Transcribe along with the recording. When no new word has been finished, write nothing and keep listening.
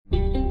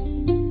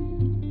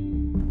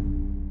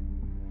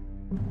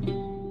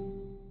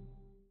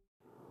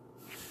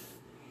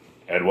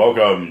And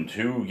welcome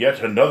to yet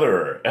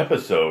another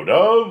episode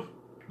of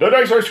The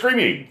Dice Are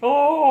Screaming!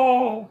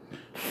 Oh!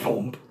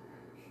 Thump.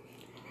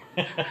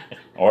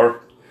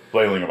 Or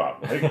flailing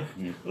about, right?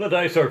 The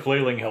dice are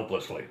flailing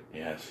helplessly.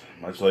 Yes,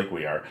 much like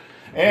we are.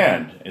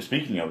 And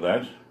speaking of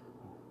that,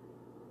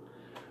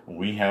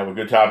 we have a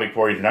good topic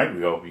for you tonight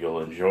we hope you'll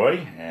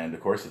enjoy. And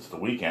of course, it's the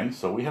weekend,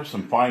 so we have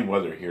some fine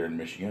weather here in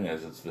Michigan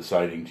as it's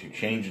deciding to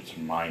change its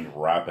mind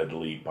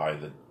rapidly by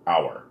the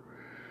hour.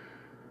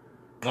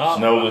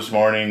 Snow this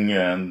morning,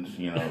 and,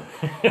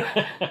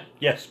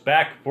 Yes,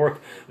 back,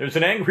 forth. There's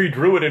an angry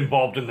druid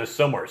involved in this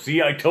somewhere.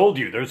 See, I told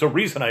you, there's a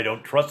reason I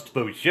don't trust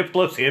those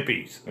shiftless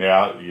hippies.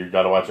 Yeah, you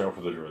got to watch out for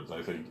the druids.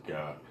 I think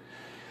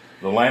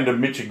the land of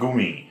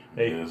Michigumi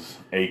is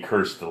a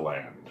cursed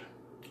land.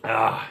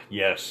 Ah,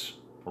 yes.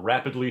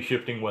 Rapidly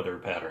shifting weather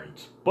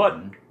patterns.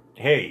 But,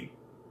 hey,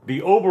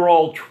 the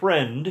overall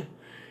trend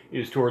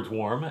is towards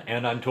warm,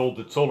 and I'm told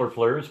that solar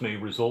flares may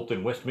result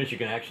in West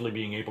Michigan actually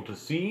being able to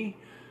see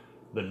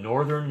the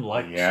northern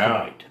lights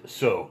tonight.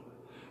 So,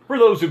 for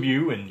those of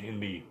you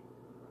in the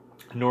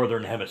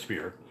northern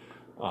hemisphere,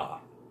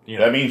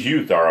 that means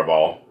you,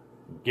 Tharabal.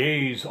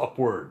 Gaze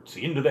upwards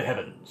into the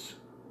heavens.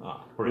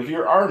 With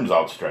your arms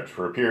outstretched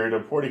for a period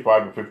of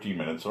 45 or 50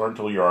 minutes, or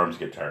until your arms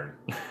get tired.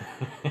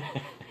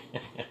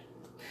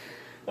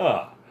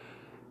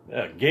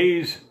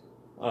 Gaze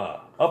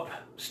up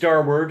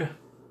starward,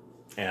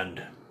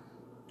 and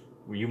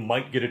you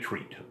might get a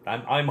treat.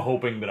 I'm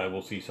hoping that I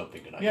will see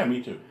something tonight. Yeah,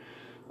 me too.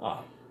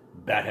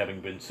 That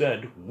having been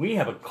said, we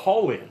have a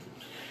call-in.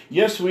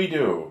 Yes, we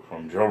do.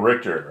 From Joe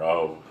Richter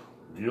of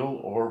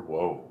Deal or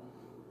Woe.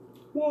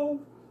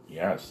 Whoa.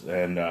 Yes,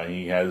 and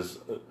he has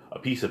a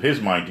piece of his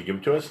mind to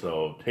give to us,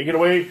 so take it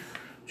away,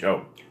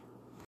 Joe.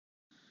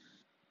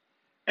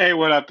 Hey,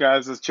 what up,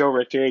 guys? It's Joe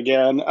Richter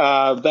again.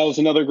 That was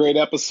another great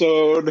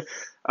episode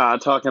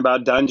talking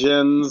about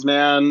dungeons,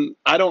 man.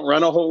 I don't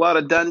run a whole lot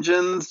of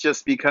dungeons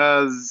just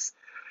because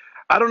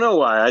I don't know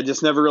why. I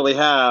just never really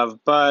have.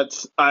 But,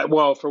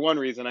 for one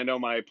reason, I know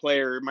my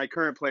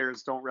current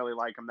players don't really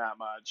like them that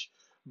much.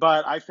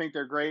 But I think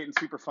they're great and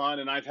super fun,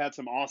 and I've had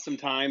some awesome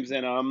times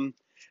in them.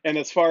 And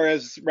as far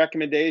as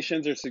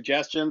recommendations or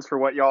suggestions for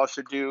what y'all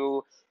should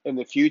do in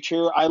the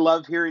future, I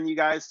love hearing you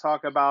guys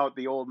talk about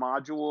the old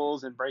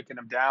modules and breaking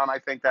them down. I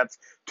think that's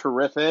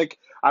terrific.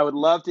 I would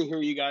love to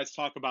hear you guys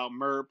talk about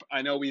MERP.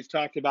 I know we've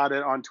talked about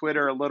it on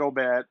Twitter a little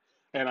bit,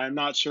 and I'm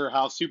not sure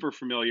how super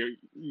familiar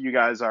you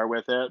guys are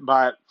with it.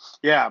 But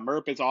yeah,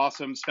 MERP is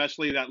awesome,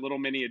 especially that little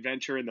mini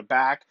adventure in the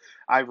back.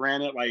 I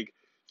ran it like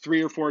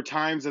 3 or 4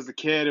 times as a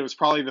kid. It was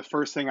probably the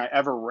first thing I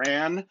ever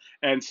ran.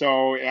 And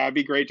so it'd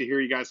be great to hear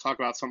you guys talk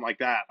about something like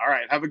that. All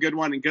right, have a good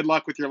one, and good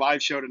luck with your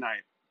live show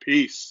tonight.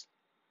 Peace.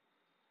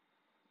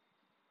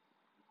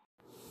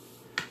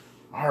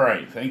 All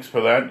right, thanks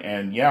for that.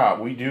 And yeah,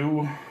 we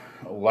do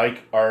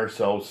like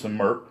ourselves some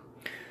MERP.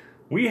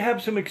 We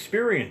have some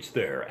experience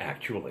there,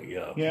 actually.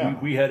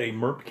 We had a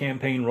MERP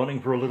campaign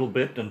running for a little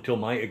bit until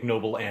my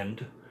ignoble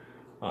end.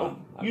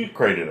 You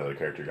created another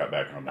character, got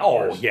back on that.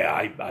 Oh,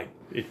 yeah,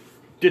 it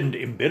didn't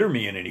embitter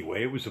me in any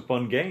way. It was a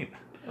fun game.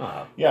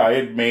 Yeah, I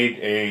had made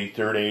a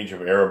Third Age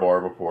of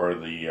Erebor before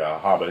the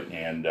Hobbit,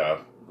 and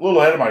a little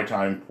ahead of my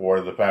time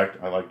for the fact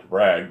I like to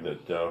brag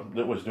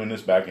that was doing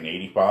this back in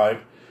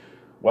 '85,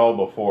 well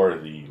before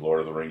the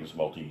Lord of the Rings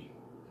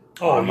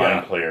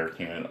online player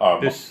came in.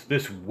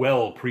 This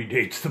well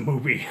predates the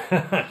movie.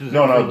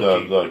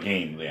 the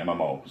game, the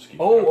MMO. The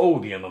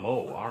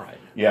MMO. All right.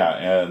 Yeah,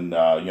 and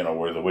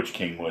where the Witch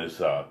King was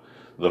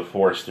the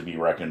force to be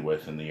reckoned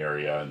with in the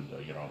area, and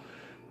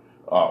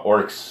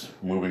orcs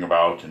moving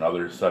about and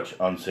other such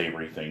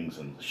unsavory things,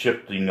 and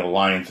shifting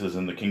alliances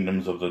in the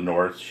kingdoms of the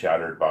north,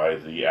 shattered by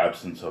the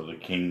absence of the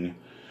king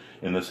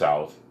in the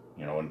south.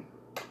 And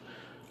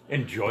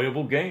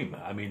enjoyable game.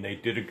 I mean, they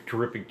did a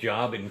terrific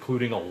job,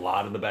 including a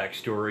lot of the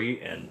backstory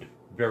and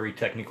very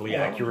technically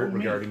accurate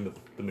regarding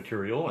the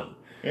material. And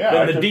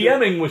then the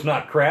DMing was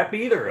not crap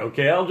either.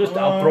 Okay, I'll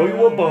throw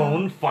you a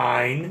bone.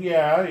 Fine.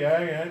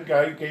 Yeah.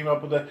 Guy came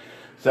up with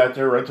sat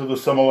there right to the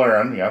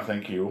Silmarillion. Yeah,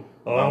 thank you.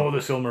 The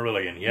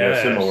Silmarillion.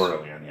 Yes. Yeah,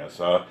 Silmarillion. Yes.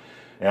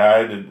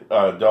 I did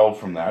delve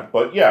from that,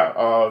 but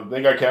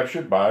they got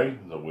captured by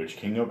the Witch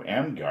King of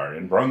Amgar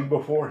and brung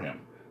before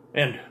him.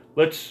 And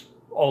let's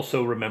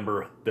also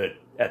remember that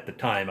at the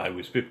time I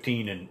was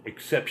 15 and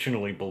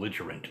exceptionally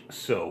belligerent.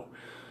 So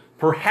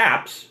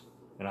perhaps,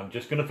 and I'm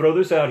just going to throw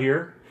this out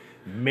here,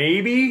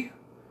 maybe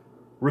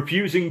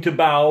refusing to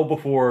bow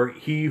before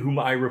he whom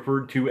I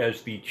referred to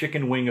as the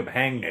chicken wing of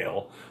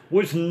Hangnail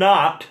was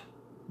not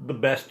the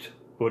best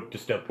foot to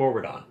step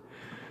forward on.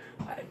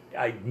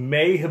 I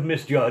may have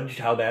misjudged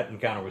how that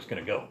encounter was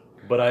going to go,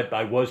 but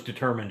I was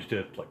determined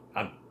to,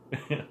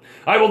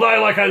 I will die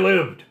like I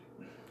lived,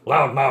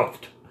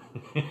 loud-mouthed.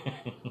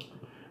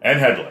 And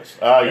headless.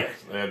 Yes.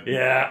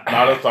 Yeah.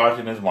 Not a thought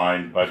in his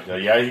mind, but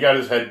he got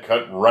his head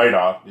cut right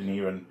off. Didn't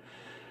even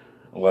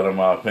let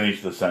him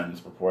finish the sentence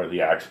before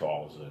the axe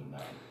falls. And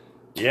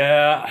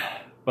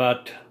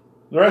but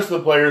the rest of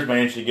the players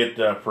managed to get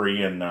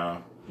free, and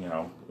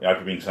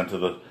after being sent to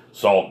the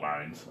salt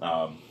mines.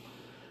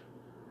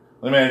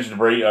 they managed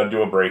to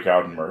do a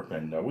breakout in MERP,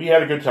 and we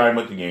had a good time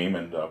with the game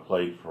and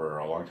played for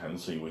a long time.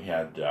 Let's see, we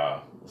had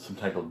some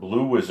type of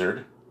blue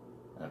wizard.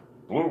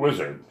 Blue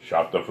wizard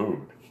shot the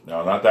food.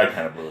 No, not that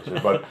kind of blue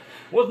wizard, but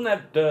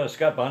wasn't that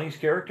Scott Bonnie's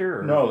character?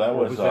 Or no, that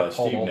was Paul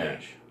Steve Mulvey?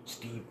 Nash.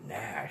 Steve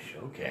Nash.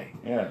 Okay,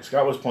 Yeah,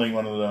 Scott was playing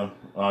one of the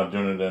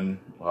Dunedain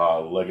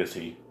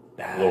Legacy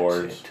that's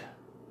Lords. it.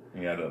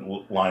 He had a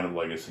line of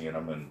legacy in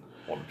him,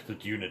 One to the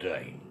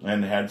Dunedain.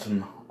 and had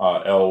some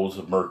elves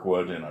of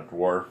Mirkwood and a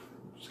dwarf.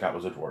 Scott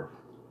was a dwarf,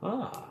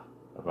 Ah,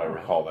 if I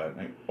recall that.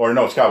 Or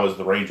no, Scott was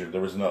the ranger.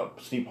 There was no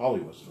Steve Hawley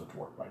was the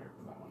dwarf fighter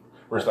in that one.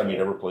 First time he'd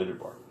ever played a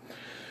dwarf.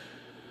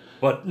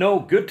 but no,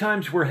 good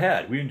times were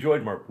had. We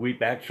enjoyed MERP. We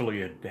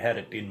actually had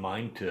it in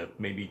mind to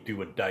maybe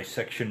do a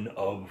dissection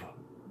of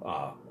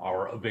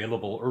our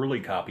available early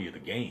copy of the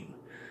game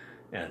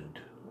and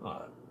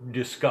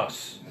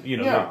discuss,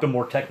 Yeah. the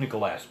more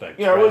technical aspects.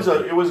 Yeah,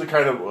 it was a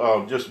kind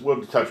of just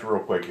we'll touch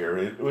real quick here.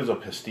 It was a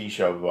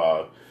pastiche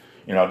of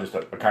just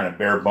a kind of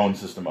bare bone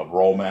system of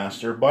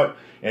Rollmaster, but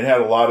it had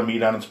a lot of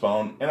meat on its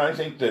bone, and I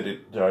think that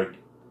it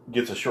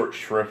gets a short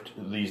shrift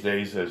these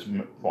days as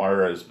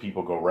far as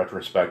people go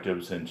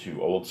retrospectives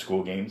into old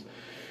school games.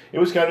 It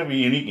was kind of a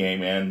unique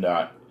game, and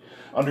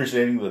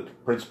understanding the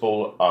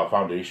principal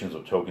foundations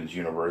of Tolkien's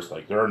universe,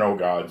 like there are no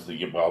gods,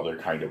 there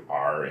kind of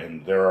are,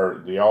 and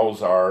the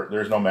elves are.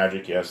 There's no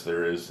magic. Yes,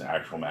 there is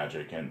actual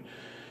magic, and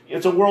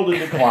it's a world in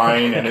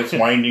decline, and it's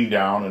winding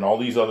down, and all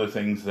these other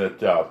things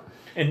that.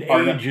 An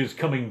age is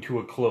coming to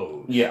a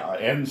close. Yeah,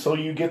 and so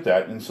you get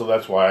that, and so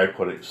that's why I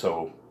put it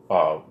so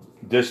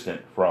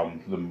distant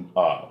from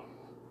the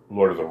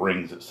Lord of the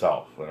Rings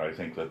itself, and I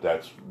think that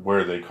that's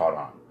where they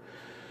caught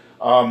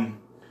on.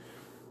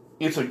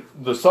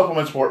 The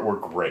supplements for it were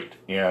great,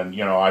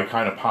 and I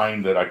kind of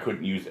pined that I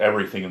couldn't use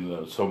everything in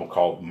the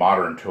so-called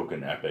modern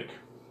Tolkien epic.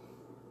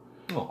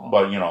 Aw.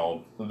 But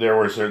there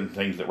were certain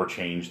things that were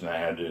changed, and I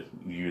had to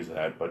use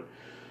that. But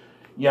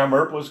yeah,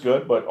 MERP was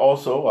good, but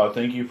also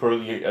thank you for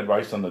the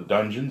advice on the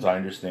dungeons. I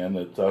understand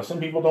that some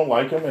people don't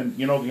like them, and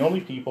the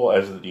only people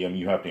as the DM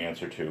you have to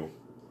answer to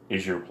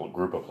is your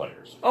group of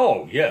players.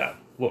 Oh yeah.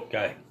 Look,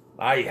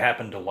 I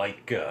happen to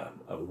like a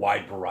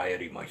wide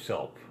variety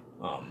myself.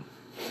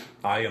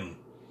 I am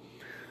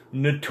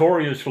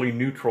notoriously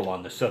neutral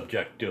on the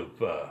subject of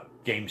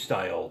game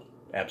style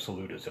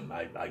absolutism.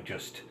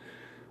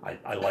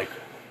 I like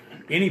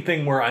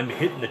anything where I'm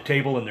hitting the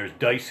table and there's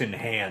dice in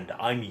hand.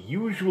 I'm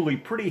usually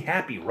pretty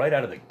happy right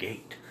out of the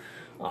gate.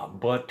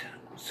 But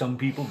some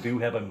people do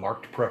have a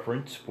marked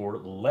preference for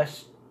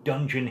less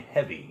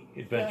dungeon-heavy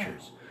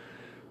adventures,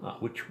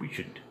 which we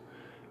should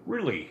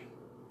really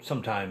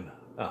sometime.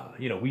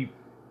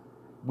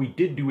 We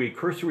did do a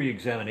cursory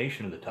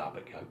examination of the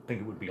topic. I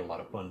think it would be a lot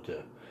of fun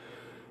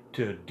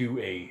to do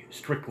a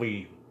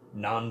strictly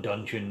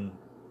non-dungeon,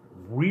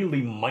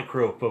 really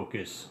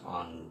micro-focus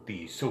on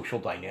the social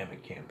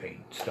dynamic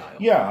campaign style.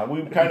 Yeah,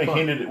 we've kind of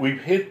hinted,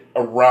 we've hit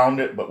around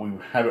it, but we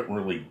haven't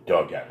really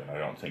dug at it, I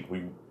don't think.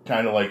 We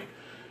kind of like...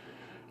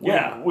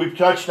 Yeah. We've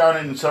touched on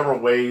it in several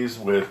ways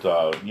with,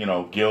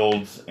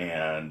 guilds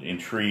and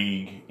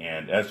intrigue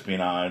and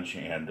espionage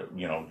and,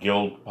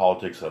 guild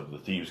politics of the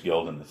Thieves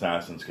Guild and the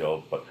Assassins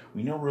Guild, but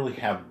we never really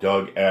have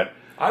dug at...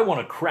 I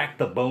want to crack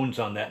the bones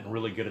on that and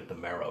really get at the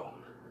marrow.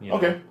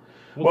 Okay.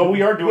 Well,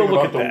 we are doing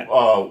we'll about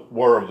the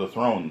War of the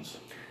Thrones.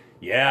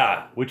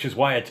 Yeah, which is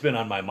why it's been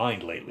on my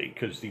mind lately,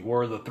 because the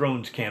War of the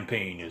Thrones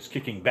campaign is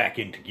kicking back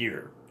into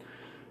gear.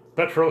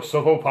 Petros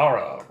of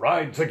Opara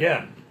rides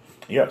again.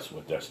 Yes,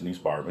 with Destiny's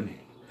Barban.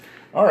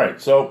 All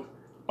right, so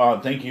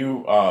thank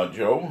you,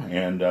 Joe,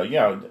 and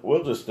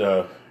we'll just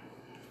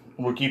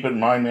we'll keep it in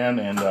mind, man.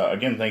 And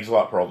again, thanks a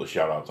lot for all the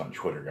shout-outs on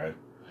Twitter, guys.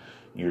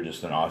 You're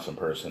just an awesome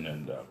person,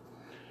 and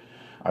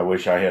I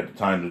wish I had the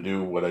time to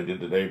do what I did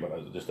today, but I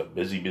was just a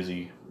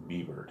busy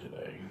beaver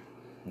today.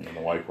 Me and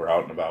the wife were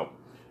out and about.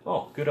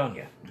 Oh, good on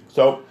you.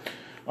 So,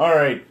 all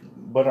right,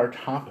 but our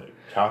topic.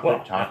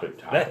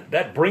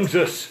 That brings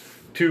us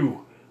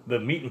to the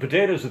meat and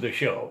potatoes of the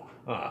show.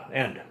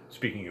 And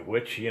speaking of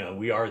which,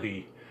 we are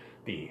the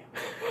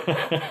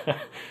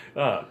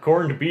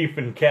corned beef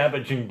and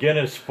cabbage and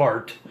Guinness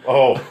fart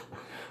of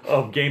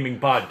gaming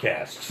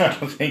podcasts.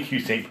 Thank you,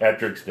 St.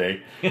 Patrick's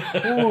Day.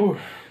 The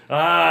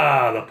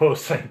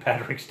post St.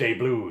 Patrick's Day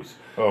blues.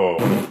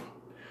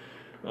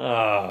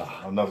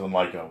 Nothing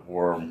like a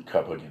warm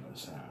cup of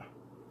Guinness.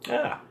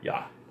 Yeah.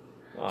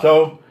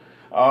 So,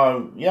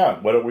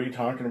 what are we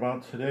talking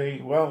about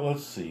today? Well,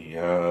 let's see.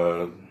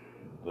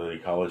 The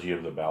ecology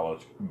of the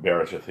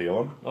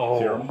Barachatherum.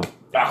 Theorem.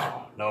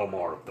 No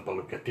more of the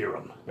Baluka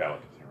theorem.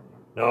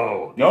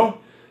 No.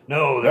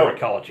 No, their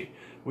ecology.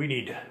 We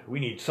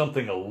need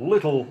something a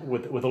little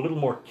with a little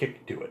more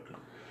kick to it.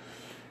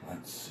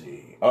 Let's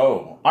see.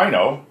 Oh, I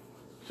know.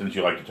 Since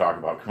you like to talk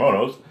about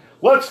kimonos,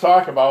 let's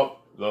talk about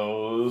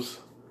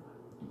those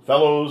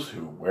fellows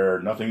who wear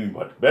nothing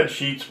but bed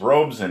sheets,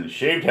 robes, and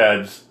shaved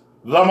heads.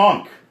 The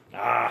monk.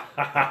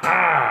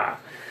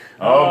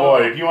 Oh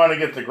boy, if you want to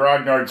get the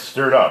grognard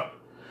stirred up,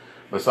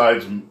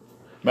 besides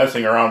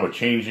messing around with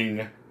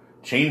changing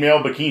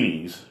chainmail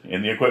bikinis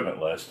in the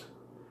equipment list,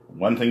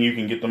 one thing you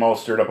can get them all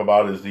stirred up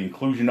about is the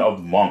inclusion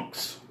of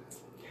monks.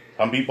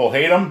 Some people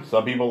hate them,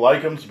 some people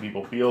like them, some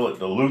people feel it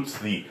dilutes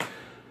the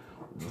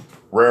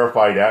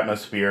rarefied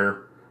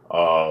atmosphere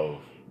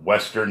of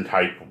Western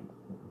type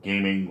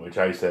gaming, which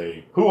I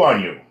say, who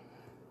on you?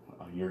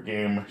 Your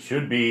game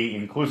should be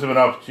inclusive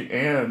enough to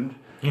and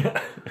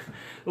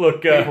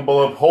look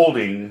capable of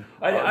holding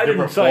I different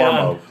didn't sign form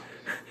on. of.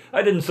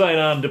 I didn't sign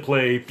on to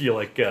play. Feel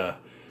like the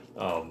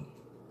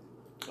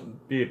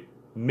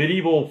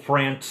medieval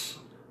France.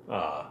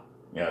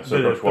 Yeah,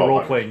 The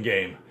role-playing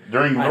game.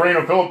 During the reign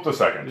of Philip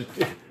II.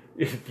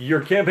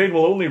 Your campaign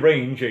will only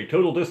range a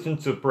total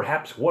distance of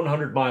perhaps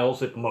 100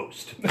 miles at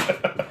most.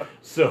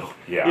 So,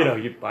 Yeah.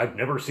 I've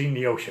never seen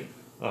the ocean.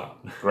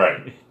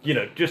 Right.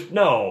 Just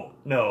no.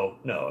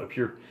 If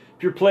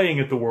you're playing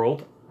at the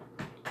world,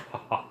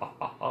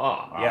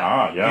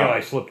 yeah,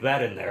 I slipped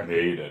that in there. Yeah,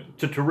 you did.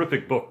 It's a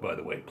terrific book, by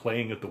the way,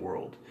 Playing at the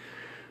World.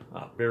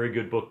 Very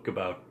good book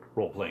about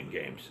role-playing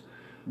games.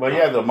 But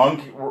yeah, the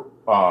monk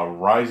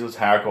rises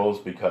hackles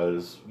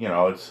because,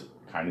 it's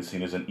kind of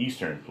seen as an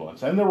Eastern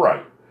influence. And they're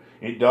right.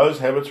 It does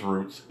have its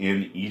roots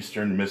in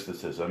Eastern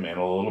mysticism and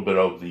a little bit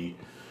of the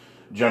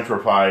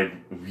gentrified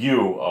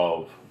view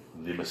of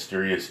the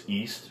mysterious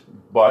East.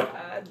 But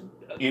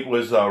it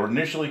was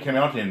initially came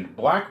out in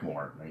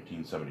Blackmore,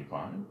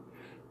 1975.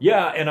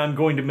 Yeah, and I'm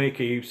going to make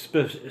a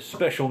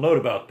special note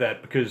about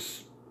that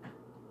because,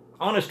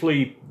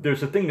 honestly,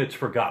 there's a thing that's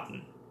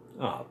forgotten.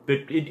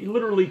 That it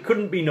literally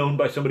couldn't be known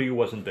by somebody who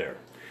wasn't there.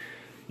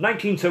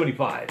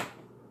 1975,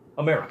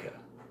 America.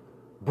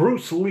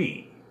 Bruce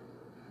Lee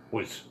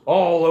was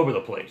all over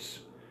the place.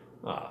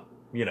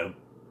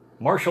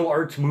 Martial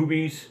arts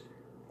movies,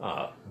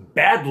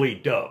 badly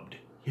dubbed,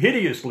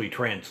 hideously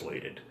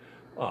translated,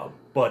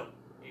 but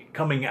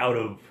coming out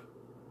of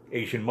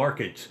Asian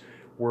markets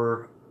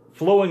were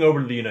flowing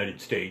over to the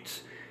United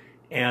States,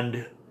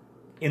 and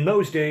in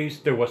those days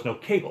there was no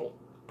cable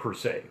per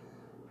se.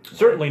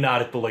 Certainly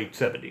not at the late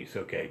 70s,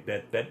 okay?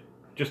 That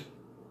just,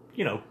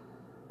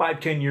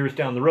 5-10 years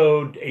down the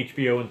road,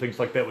 HBO and things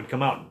like that would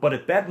come out. But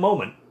at that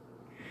moment,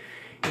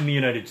 in the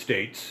United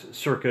States,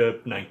 circa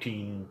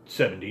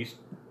 1970s,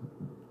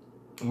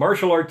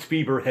 martial arts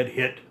fever had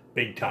hit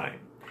big time.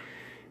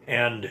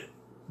 And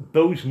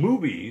those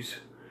movies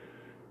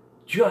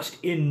just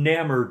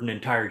enamored an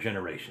entire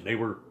generation. They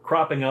were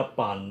cropping up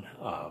on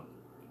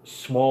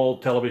small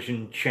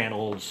television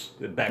channels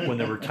back when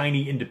there were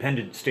tiny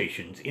independent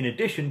stations in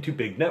addition to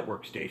big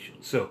network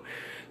stations. So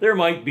there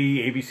might be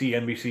ABC,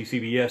 NBC,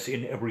 CBS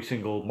in every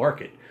single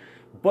market.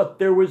 But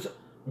there was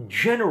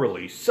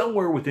generally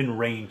somewhere within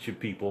range of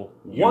people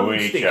one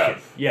UHF.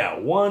 station. Yeah,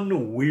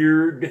 one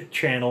weird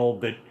channel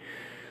that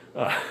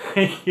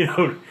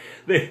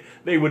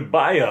they would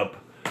buy up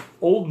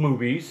old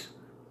movies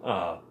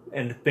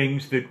and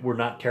things that were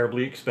not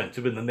terribly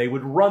expensive, and then they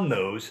would run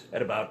those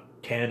at about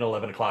 10,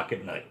 11 o'clock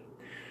at night.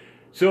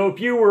 So if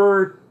you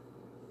were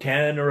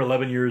 10 or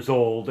 11 years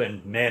old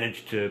and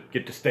managed to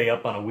get to stay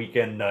up on a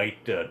weekend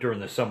night during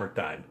the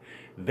summertime,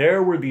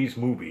 there were these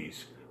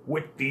movies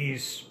with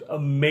these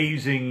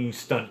amazing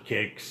stunt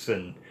kicks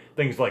and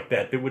things like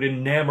that that would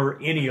enamor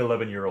any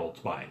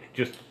 11-year-old's mind.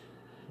 Just,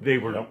 they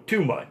were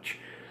too much.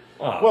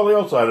 Well, they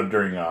also had them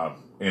during,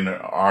 in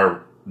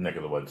our neck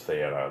of the woods, they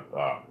had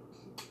a,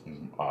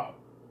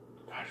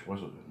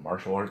 was it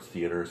martial arts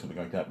theater or something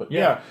like that? But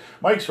yeah,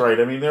 Mike's right.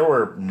 I mean, there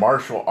were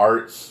martial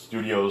arts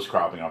studios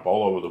cropping up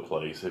all over the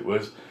place. It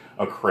was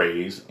a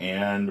craze,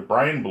 and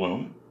Brian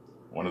Bloom,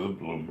 one of the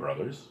Bloom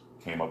brothers,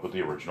 came up with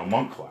the original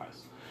Monk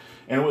class.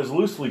 And it was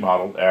loosely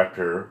modeled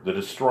after The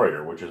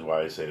Destroyer, which is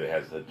why I say it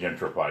has the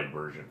gentrified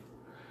version.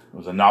 It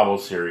was a novel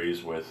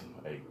series with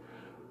an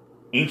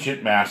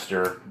ancient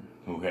master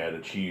who had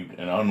achieved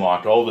and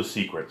unlocked all the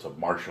secrets of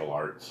martial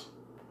arts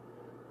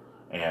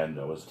and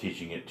was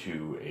teaching it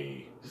to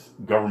a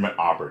government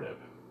operative.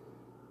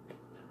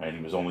 And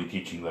he was only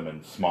teaching them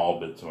in small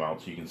bits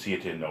amounts. You can see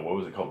it in, what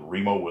was it called,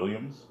 Remo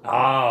Williams?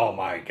 Oh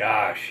my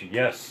gosh,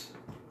 yes.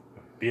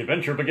 The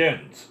adventure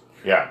begins.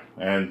 Yeah,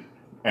 and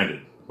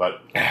ended.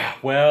 But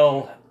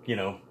well,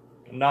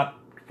 not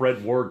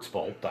Fred Ward's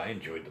fault. I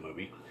enjoyed the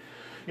movie.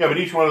 Yeah, but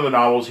each one of the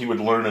novels, he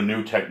would learn a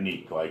new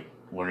technique, like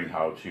learning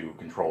how to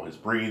control his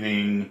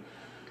breathing,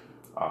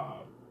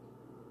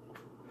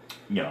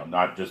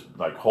 not just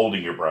like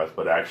holding your breath,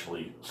 but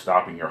actually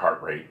stopping your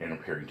heart rate and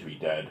appearing to be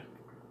dead.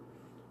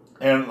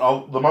 And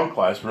the monk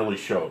class really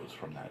shows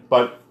from that.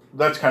 But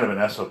that's kind of an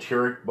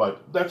esoteric,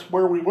 but that's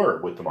where we were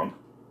with the monk.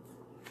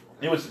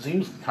 It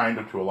seems kind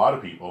of to a lot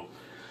of people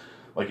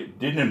like it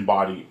didn't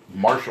embody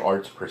martial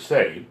arts per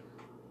se.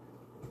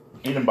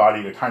 It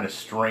embodied a kind of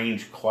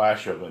strange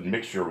clash of a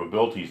mixture of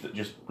abilities that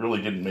just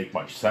really didn't make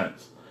much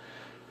sense.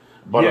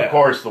 But of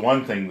course, the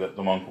one thing that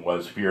the monk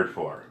was feared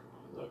for,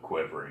 the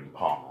quivering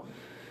palm.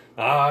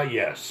 Ah,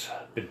 yes,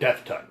 the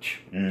death touch.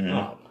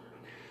 Mm-hmm.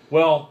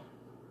 Well,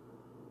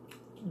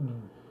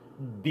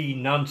 the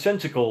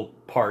nonsensical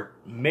part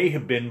may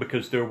have been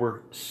because there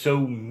were so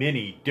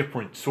many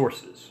different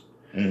sources.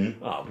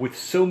 Mm-hmm. With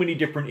so many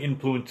different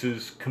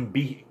influences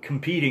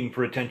competing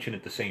for attention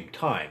at the same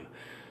time.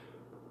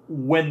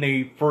 when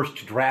they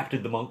first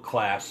drafted the monk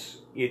class,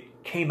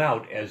 it came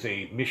out as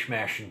a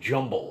mishmash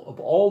jumble of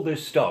all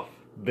this stuff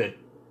that,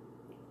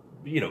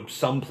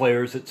 some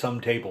players at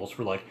some tables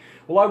were like,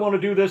 well, I want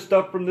to do this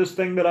stuff from this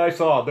thing that I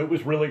saw that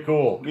was really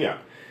cool. Yeah.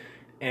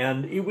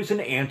 And it was an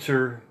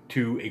answer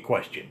to a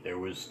question. There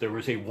was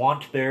a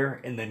want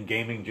there, and then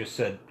gaming just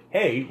said,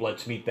 hey,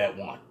 let's meet that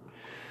want.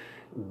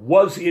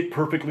 Was it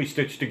perfectly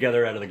stitched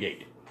together out of the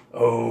gate?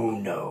 Oh,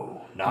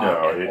 no. Not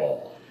at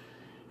all.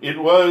 It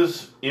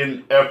was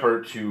in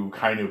effort to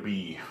kind of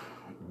be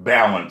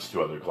balanced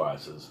to other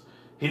classes,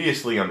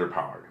 hideously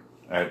underpowered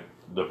at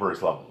the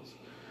first levels,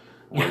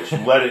 which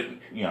let it,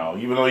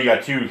 even though you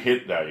got 2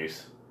 hit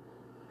dice,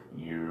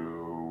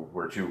 you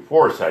were 2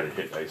 4-sided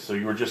hit dice, so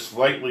you were just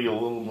slightly a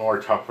little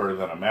more tougher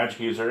than a magic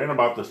user and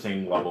about the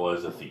same level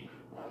as a thief.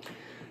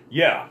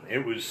 Yeah,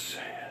 it was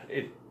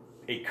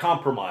a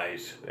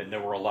compromise, and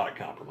there were a lot of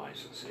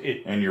compromises.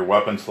 And your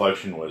weapon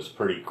selection was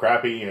pretty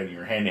crappy, and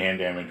your hand-to-hand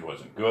damage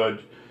wasn't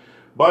good,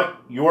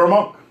 but you were a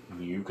monk.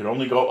 You could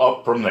only go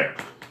up from there.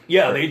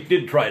 Yeah, they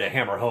did try to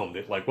hammer home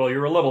that, like, well,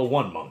 you're a level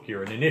 1 monk,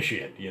 you're an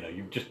initiate,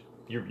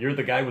 you're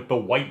the guy with the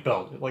white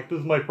belt. Like, this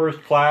is my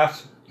first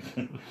class.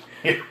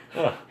 You're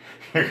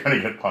gonna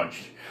get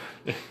punched.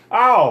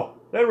 Ow!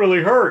 That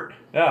really hurt.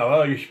 Yeah,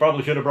 well, you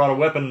probably should have brought a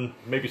weapon,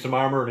 maybe some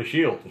armor and a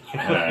shield.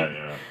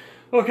 Yeah.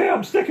 Okay,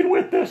 I'm sticking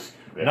with this.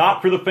 Yeah.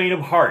 Not for the faint of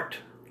heart.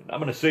 I'm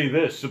going to say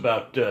this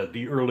about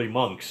the early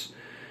monks.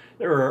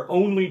 There are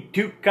only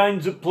 2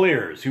 kinds of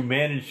players who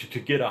managed to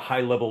get a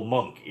high-level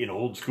monk in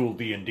old-school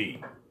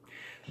D&D.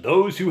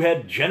 Those who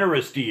had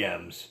generous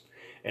DMs,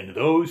 and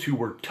those who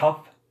were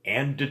tough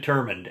and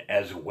determined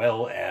as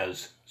well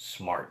as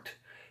smart.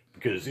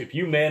 Because if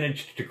you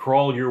managed to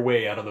crawl your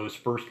way out of those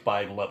first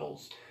 5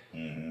 levels,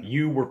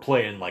 you were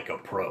playing like a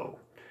pro.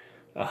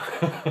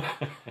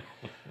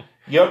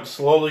 Yep,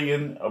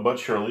 slowly but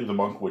surely the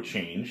monk would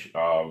change.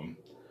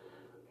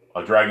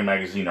 A Dragon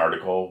Magazine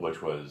article,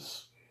 which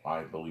was,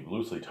 I believe,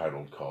 loosely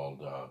titled, called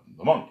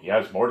The Monk. He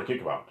has more to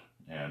kick about.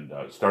 And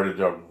started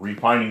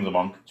refining the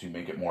monk to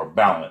make it more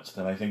balanced.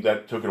 And I think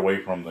that took it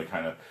away from the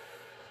kind of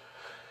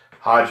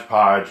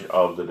hodgepodge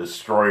of the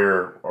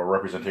Destroyer, or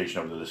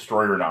representation of the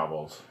Destroyer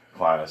novels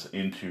class,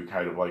 into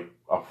kind of like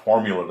a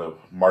formulative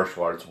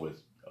martial arts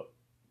with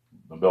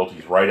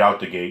abilities right out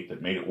the gate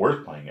that made it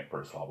worth playing at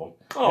first level.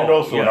 And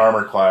also an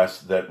armor class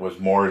that was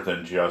more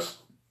than just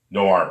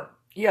no armor.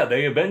 Yeah,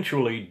 they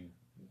eventually,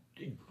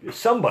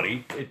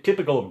 somebody,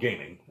 typical of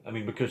gaming,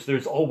 because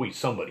there's always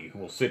somebody who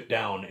will sit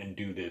down and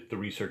do the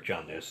research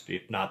on this.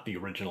 If not the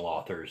original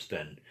authors,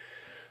 then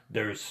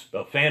there's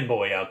a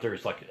fanboy out there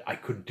who's like, I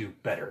could do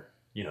better.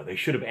 They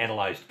should have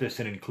analyzed this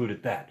and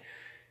included that.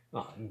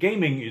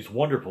 Gaming is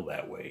wonderful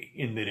that way,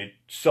 in that it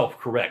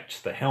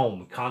self-corrects. The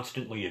helm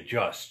constantly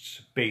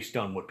adjusts based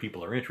on what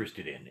people are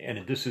interested in.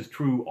 And this is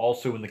true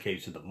also in the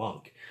case of the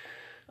monk.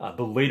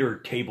 The later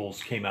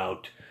tables came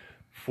out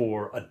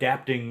for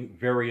adapting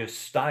various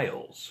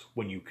styles,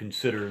 when you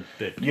consider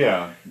that,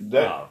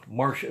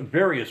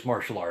 various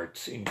martial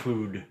arts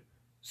include,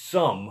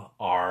 some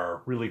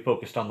are really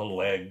focused on the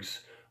legs,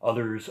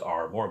 others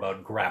are more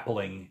about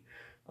grappling,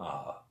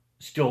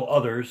 still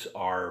others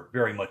are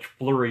very much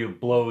flurry of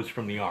blows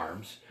from the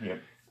arms.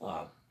 Yep.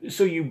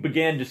 So you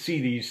began to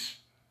see these,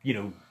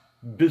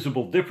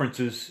 visible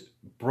differences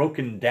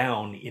broken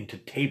down into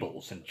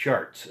tables and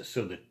charts,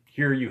 so that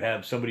here you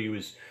have somebody who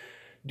is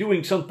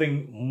doing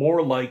something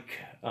more like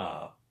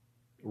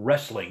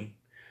wrestling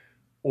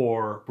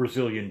or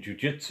Brazilian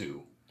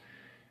Jiu-Jitsu,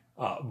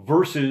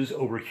 versus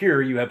over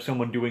here you have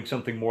someone doing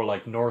something more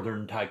like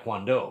Northern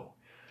Taekwondo.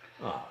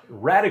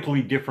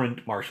 Radically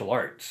different martial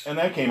arts. And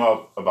that came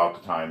up about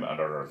the time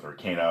under Unearthed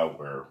Arcana,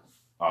 where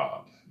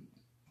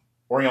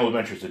Oriental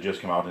Adventures had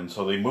just come out, and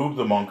so they moved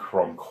the monk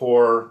from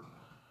core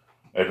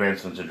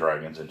Advanced Dungeons &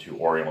 Dragons into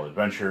Oriental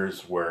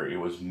Adventures, where it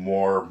was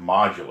more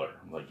modular.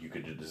 Like, you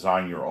could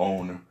design your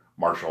own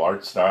martial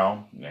arts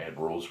style, and they had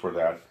rules for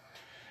that.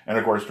 And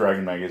of course,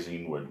 Dragon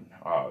Magazine would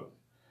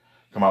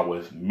come out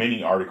with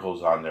many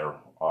articles on their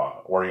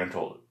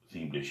Oriental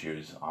themed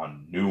issues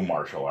on new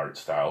martial arts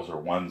styles, or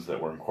ones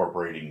that were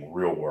incorporating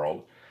real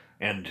world.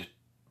 And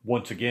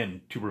once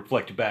again, to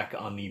reflect back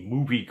on the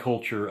movie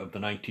culture of the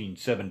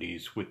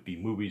 1970s, with the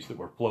movies that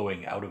were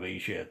flowing out of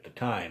Asia at the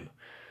time,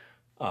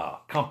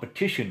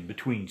 competition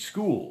between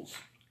schools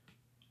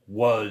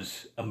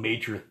was a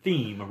major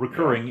theme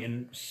recurring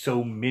in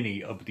so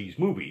many of these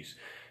movies.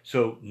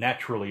 So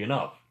naturally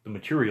enough, the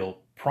material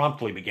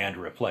promptly began to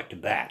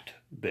reflect that,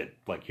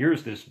 like,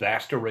 here's this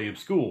vast array of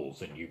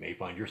schools, and you may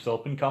find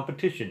yourself in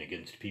competition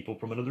against people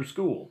from another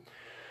school.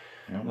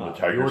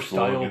 Your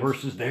style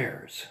versus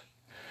theirs.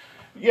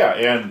 Yeah,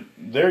 and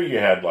there you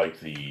had, like,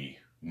 the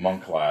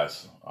monk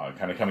class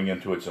kind of coming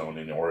into its own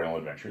in Oriental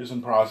Adventures,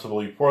 and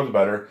possibly for the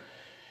better.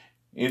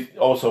 It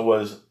also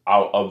was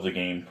out of the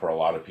game for a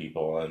lot of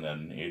people, and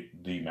then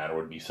the matter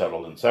would be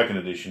settled in 2nd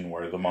edition,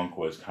 where the monk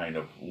was kind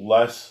of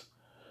less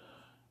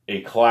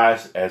a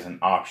class as an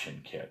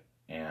option kit.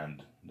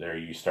 And there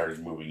you started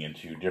moving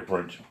into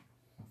different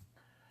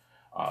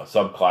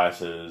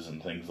subclasses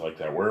and things like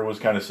that, where it was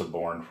kind of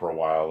suborned for a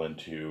while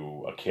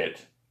into a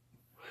kit,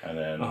 and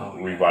then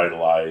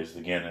revitalized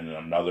again in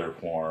another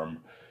form.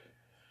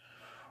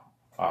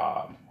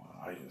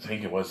 I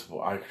think it was,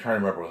 I try to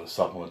remember the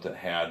supplement that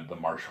had the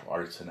martial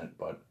arts in it,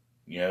 but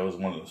yeah, it was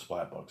one of the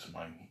splat books.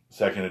 My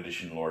second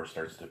edition lore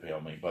starts to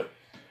fail me, but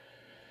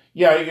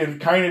yeah, it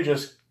kind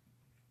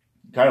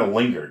of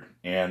lingered,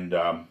 and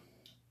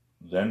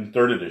then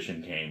third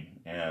edition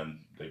came, and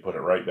they put it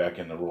right back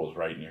in the rules,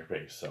 right in your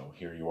face. So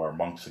here you are,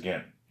 monks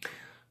again.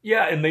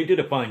 Yeah, and they did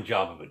a fine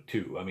job of it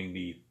too. I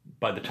mean,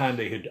 by the time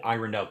they had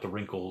ironed out the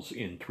wrinkles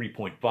in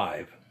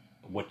 3.5,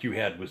 what you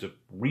had was a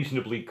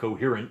reasonably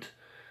coherent,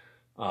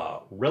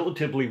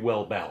 relatively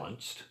well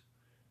balanced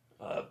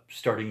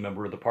starting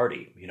member of the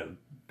party. You know,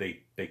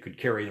 they could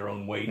carry their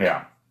own weight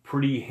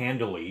pretty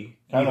handily.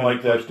 Kind of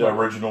like that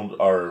original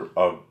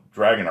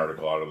Dragon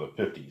article out of the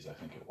 50s, I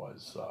think it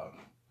was.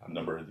 A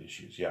number of the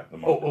issues, yeah. The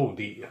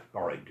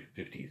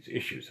 50s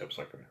issues. I was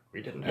like,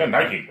 we didn't have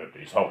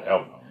 1950s. Oh,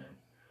 hell no.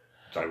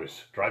 So I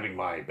was driving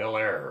my Bel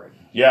Air. And...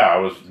 Yeah, I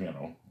was,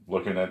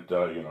 looking at,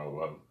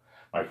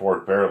 my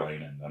Ford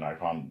Fairlane, and then I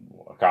found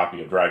a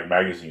copy of Dragon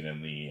magazine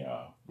in the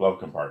glove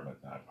compartment.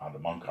 And I found a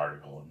Monk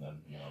article, and then,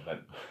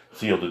 that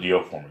sealed the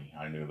deal for me.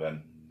 I knew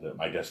then that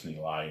my destiny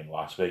lay in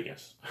Las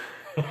Vegas.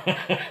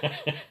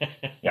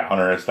 Yeah,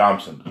 Hunter S.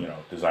 Thompson,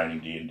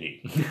 designing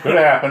D&D. Could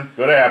have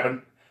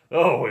happened.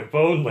 Oh, if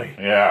only.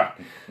 Yeah.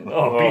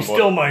 Oh, be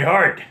still my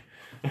heart.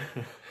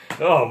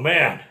 Oh,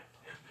 man.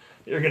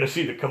 You're going to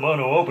see the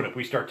kimono open if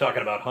we start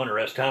talking about Hunter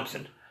S.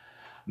 Thompson.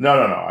 No.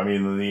 I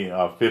mean, the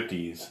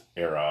 50s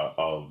era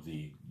of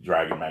the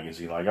Dragon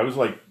magazine. Like, I was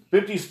like,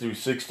 50s through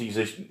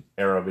 60s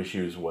era of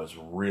issues was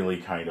really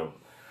kind of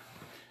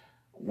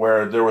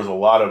where there was a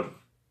lot of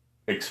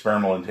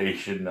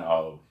experimentation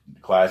of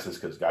classes,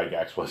 because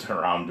Gygax wasn't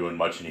around doing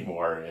much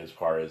anymore as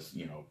far as,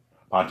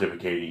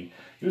 pontificating.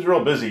 He was a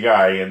real busy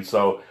guy, and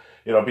so,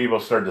 people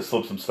started to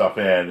slip some stuff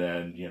in,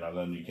 and,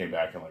 then you came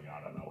back and like,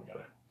 oh, no, we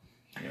gotta,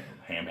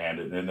 ham-hand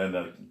it. And then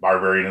the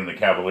Barbarian and the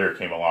Cavalier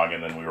came along,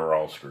 and then we were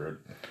all screwed.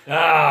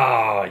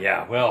 Oh,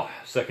 yeah, well,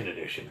 second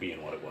edition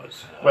being what it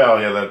was.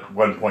 That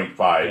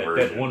 1.5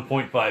 version. That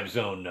 1.5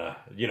 zone,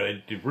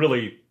 it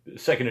really,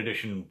 second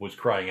edition was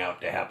crying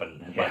out to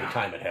happen by the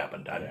time it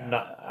happened.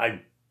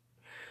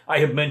 I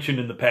have mentioned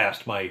in the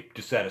past my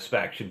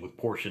dissatisfaction with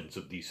portions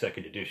of the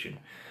second edition,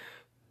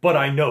 but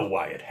I know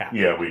why it happened.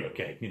 Yeah, we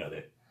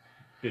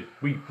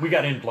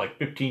got into like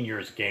 15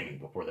 years of gaming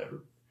before that,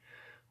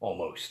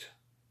 almost.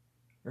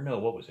 Or no,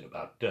 what was it,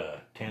 about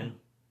 10?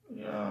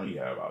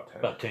 Yeah, about 10.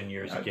 About 10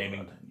 years of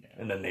gaming, 10, yeah.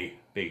 And then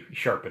they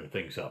sharpened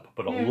things up.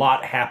 But a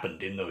lot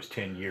happened in those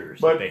 10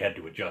 years that they had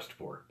to adjust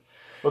for.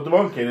 But the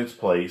monk in its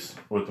place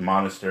with the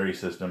monastery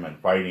system and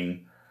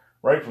fighting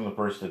right from the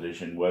first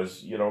edition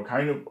was,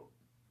 kind of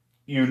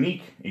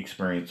unique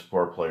experience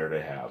for a player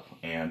to have,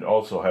 and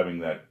also having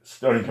that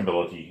stunning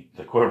ability,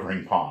 the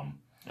quivering palm.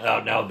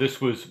 Now this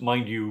was,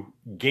 mind you,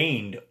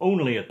 gained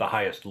only at the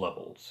highest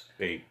levels.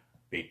 A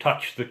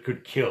touch that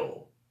could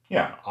kill.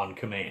 Yeah, on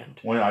command.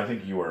 When I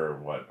think you were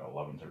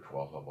 11th or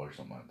 12th level or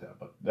something like that,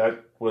 but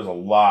that was a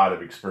lot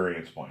of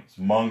experience points.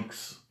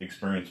 Monk's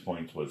experience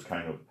points was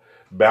kind of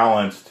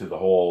balanced to the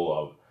whole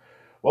of,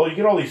 well, you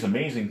get all these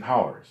amazing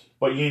powers,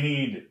 but you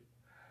need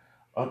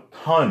a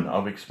ton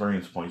of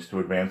experience points to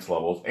advance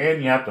levels,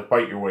 and you have to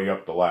fight your way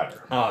up the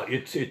ladder.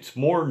 It's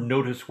more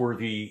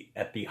noticeworthy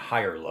at the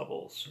higher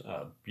levels.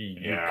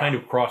 You kind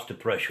of crossed a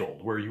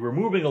threshold where you were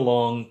moving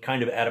along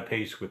kind of at a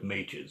pace with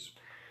mages,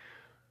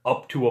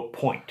 up to a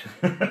point.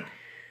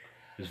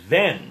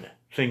 Then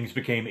things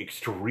became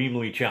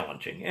extremely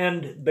challenging,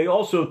 and they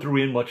also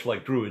threw in, much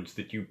like druids,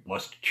 that you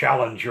must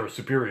challenge your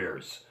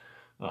superiors.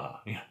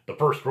 The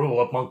first rule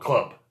of Monk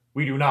Club: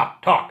 we do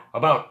not talk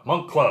about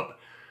Monk Club.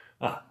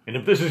 And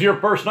if this is your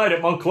first night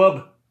at Monk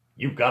Club,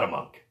 you've got a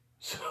monk.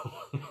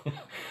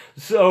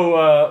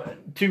 So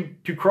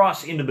to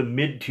cross into the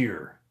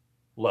mid-tier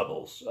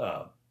levels,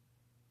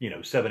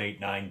 7, 8,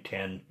 9,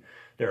 10,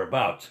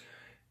 thereabouts,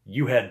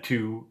 you had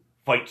to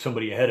fight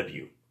somebody ahead of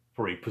you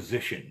for a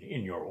position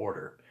in your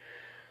order.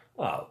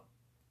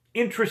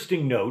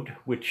 Interesting note,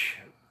 which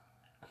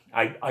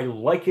I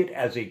like it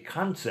as a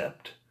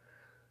concept,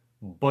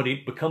 but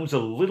it becomes a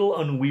little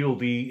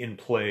unwieldy in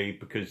play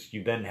because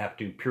you then have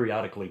to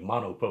periodically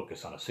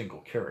monofocus on a single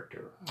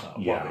character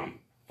while they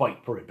fight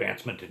for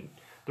advancement, and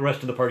the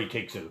rest of the party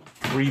takes a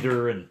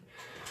breather and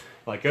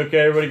like, okay,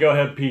 everybody go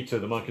have pizza.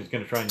 The monk is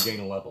going to try and gain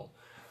a level.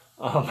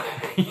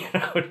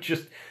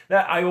 Just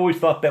that, I always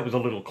thought that was a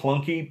little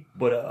clunky,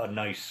 but a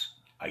nice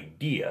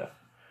idea.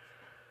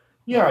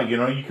 Yeah,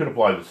 you could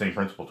apply the same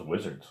principle to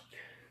wizards.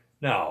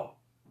 Now,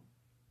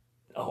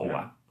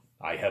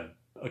 I have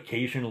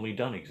occasionally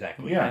done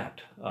exactly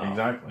that.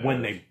 Exactly.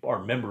 When they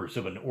are members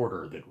of an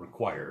order that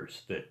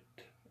requires that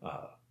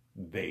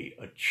they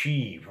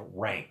achieve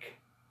rank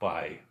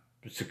by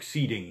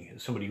succeeding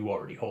somebody who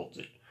already holds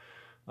it.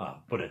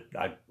 But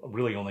I've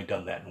really only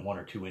done that in one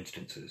or two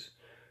instances,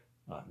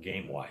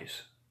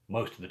 game-wise.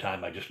 Most of the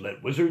time I just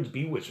let wizards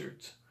be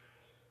wizards.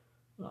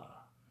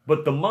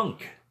 But the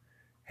monk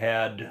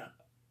had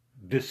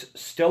this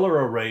stellar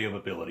array of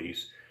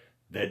abilities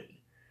that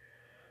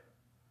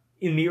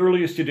in the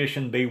earliest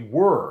edition they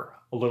were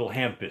a little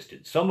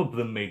ham-fisted. Some of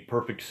them made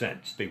perfect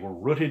sense. They were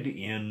rooted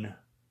in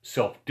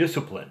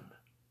self-discipline,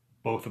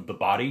 both of the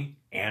body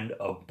and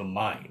of the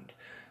mind,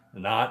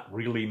 not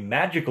really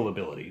magical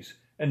abilities.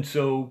 And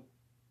so,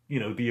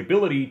 the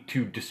ability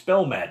to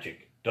dispel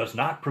magic does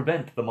not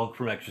prevent the monk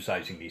from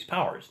exercising these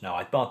powers. Now,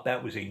 I thought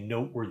that was a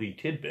noteworthy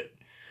tidbit.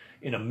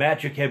 In a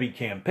magic-heavy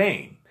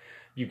campaign,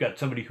 you've got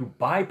somebody who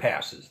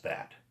bypasses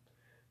that.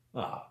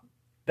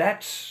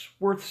 That's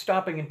worth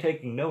stopping and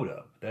taking note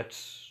of.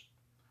 That's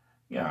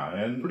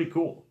and pretty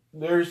cool.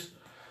 There's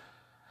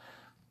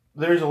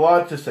a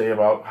lot to say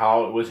about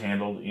how it was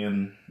handled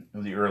in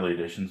the early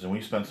editions, and we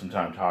spent some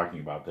time talking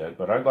about that,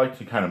 but I'd like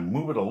to kind of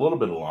move it a little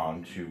bit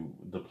along to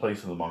the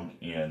place of the monk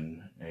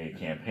in a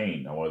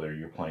campaign. Now, whether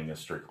you're playing a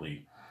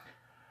strictly,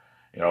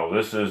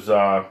 this is,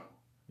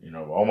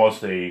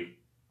 almost a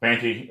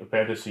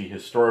fantasy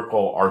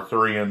historical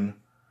Arthurian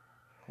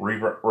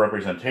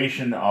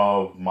representation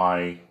of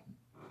my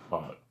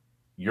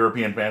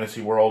European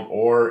fantasy world,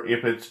 or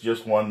if it's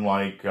just one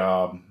like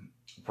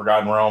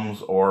Forgotten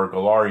Realms or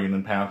Golarion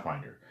and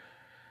Pathfinder.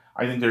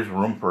 I think there's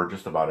room for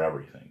just about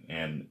everything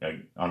and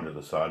under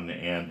the sun.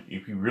 And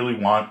if you really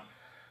want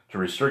to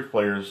restrict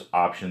players'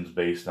 options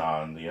based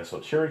on the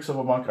esoterics of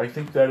a monk, I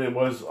think that it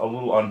was a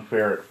little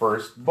unfair at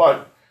first.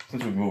 But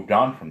since we've moved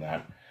on from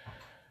that,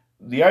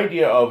 the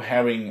idea of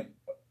having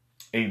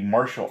a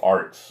martial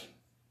arts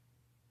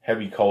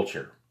heavy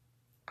culture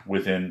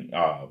within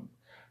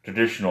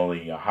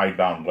traditionally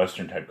hidebound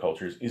Western type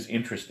cultures is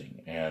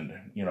interesting.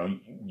 And,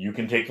 you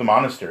can take the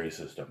monastery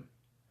system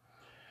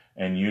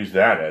and use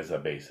that as a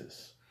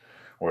basis,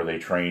 where they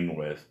train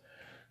with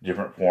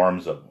different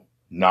forms of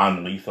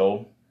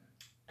non-lethal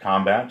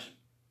combat,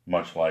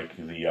 much like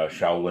the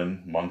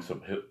Shaolin monks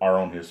of our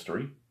own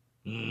history.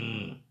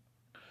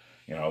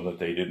 That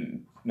they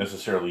didn't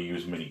necessarily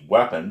use many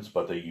weapons,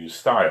 but they used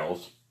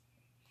styles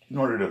in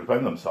order to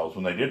defend themselves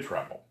when they did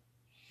travel.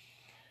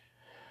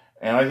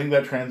 And I think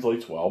that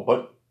translates well,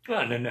 but...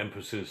 And an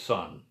emphasis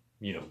on,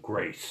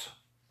 grace.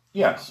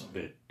 Yes.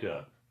 That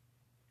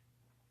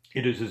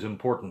it is as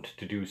important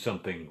to do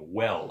something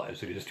well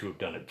as it is to have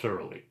done it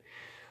thoroughly.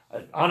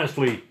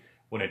 Honestly,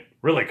 when it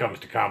really comes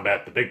to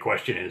combat, the big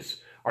question is,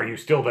 are you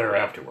still there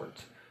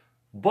afterwards?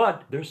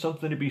 But there's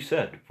something to be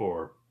said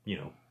for,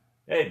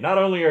 hey, not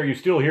only are you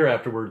still here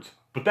afterwards,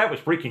 but that was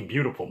freaking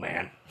beautiful,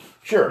 man.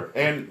 Sure.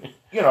 And,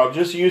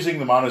 just using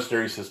the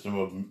monastery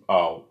system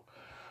of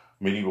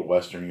medieval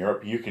Western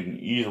Europe, you can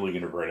easily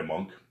integrate a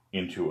monk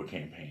into a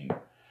campaign.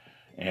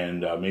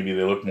 And maybe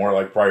they look more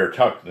like Friar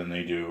Tuck than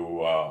they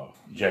do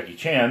Jackie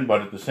Chan,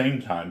 but at the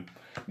same time,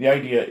 the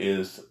idea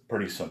is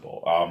pretty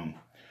simple.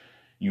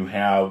 You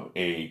have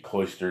a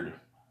cloistered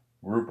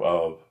group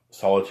of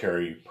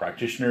solitary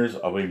practitioners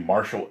of a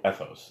martial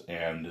ethos,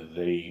 and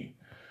they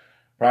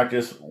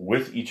practice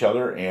with each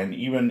other, and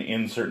even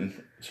in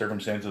certain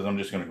circumstances, I'm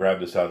just going to grab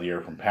this out of the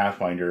air from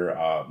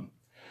Pathfinder,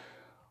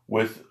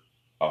 with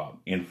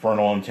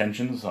infernal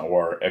intentions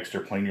or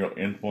extraplanar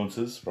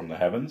influences from the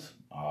heavens,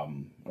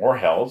 or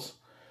hells.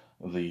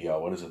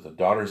 The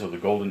Daughters of the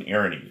Golden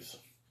Erinyes.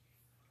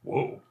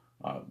 Whoa.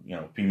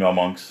 Female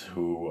monks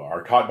who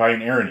are taught by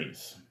an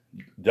Erinyes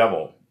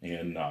devil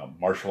in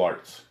martial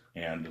arts,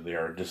 and they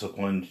are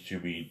disciplined to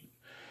be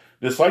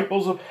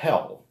disciples of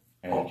hell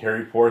and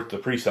carry forth the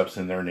precepts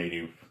in their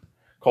native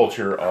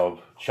culture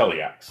of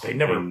Cheliax. They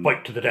never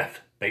fight to the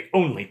death. They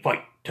only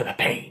fight to the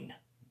pain.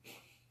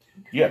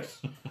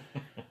 Yes,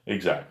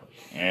 exactly.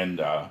 And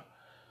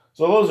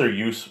so those are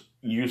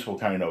useful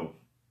kind of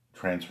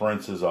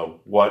transferences of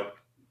what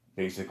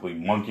basically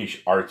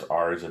monkish arts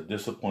are as a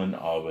discipline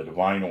of a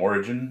divine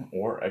origin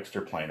or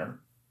extraplanar,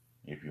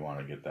 if you want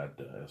to get that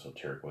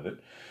esoteric with it,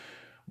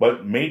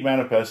 but made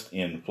manifest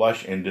in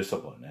flesh and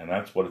discipline. And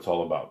that's what it's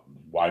all about,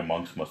 why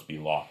monks must be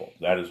lawful.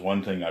 That is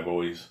one thing I've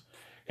always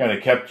kind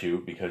of kept to,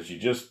 because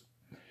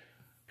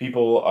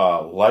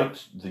people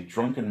liked the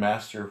Drunken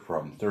Master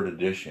from 3rd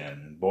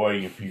edition. Boy,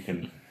 if you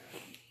can...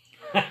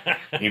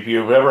 if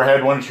you've ever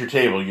had one at your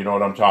table, you know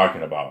what I'm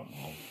talking about.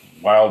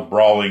 Wild,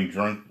 brawling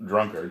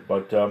drunkard.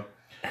 But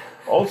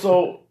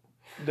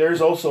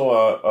there's also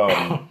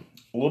a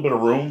little bit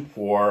of room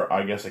for,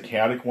 I guess, a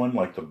chaotic one,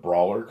 like the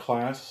Brawler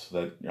class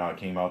that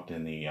came out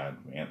in the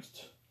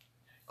advanced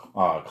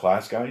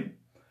class guide,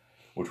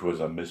 which was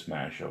a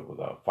mismatch of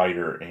the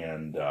fighter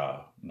and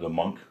the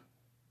monk.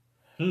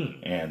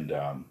 And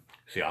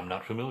see, I'm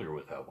not familiar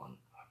with that one.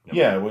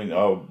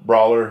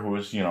 Brawler, who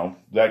is,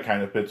 that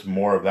kind of fits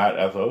more of that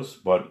ethos,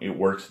 but it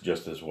works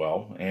just as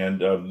well. And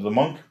the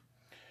monk,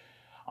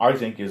 I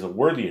think, is a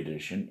worthy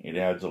addition. It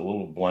adds a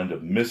little blend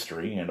of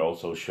mystery and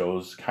also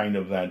shows kind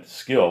of that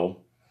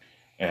skill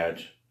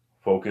at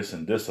focus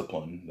and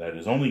discipline that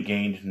is only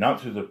gained not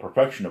through the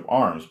perfection of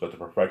arms, but the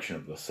perfection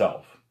of the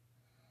self.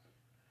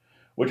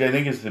 Which I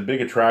think is the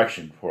big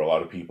attraction for a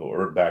lot of people,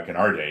 or back in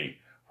our day,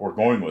 for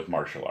going with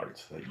martial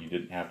arts, that you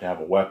didn't have to have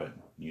a weapon.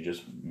 You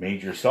just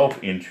made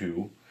yourself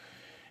into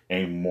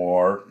a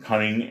more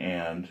cunning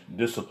and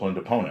disciplined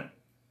opponent.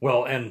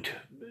 Well, and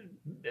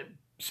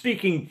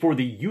speaking for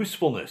the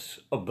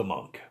usefulness of the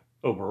monk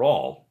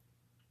overall,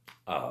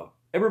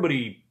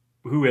 everybody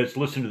who has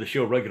listened to the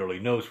show regularly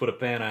knows what a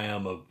fan I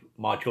am of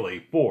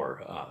Module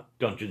A4,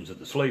 Dungeons of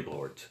the Slave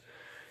Lords.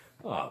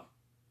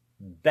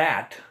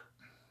 That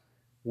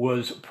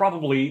was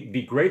probably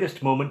the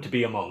greatest moment to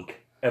be a monk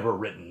ever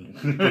written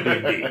for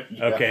D&D.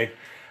 Yeah. Okay?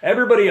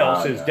 Everybody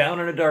else is down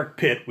in a dark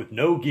pit with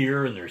no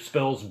gear and their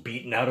spells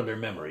beaten out of their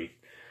memory.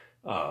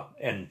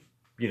 And,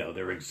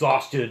 they're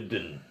exhausted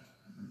and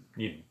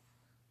you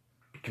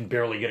can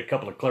barely get a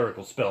couple of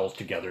clerical spells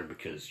together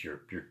because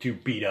you're too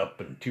beat up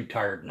and too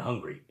tired and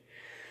hungry.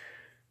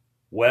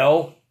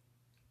 Well,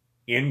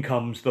 in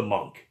comes the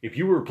monk. If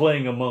you were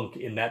playing a monk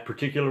in that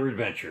particular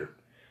adventure,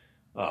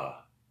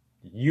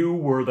 you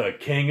were the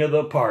king of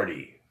the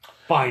party.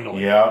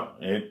 Finally. Yeah,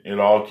 it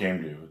all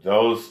came to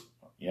those.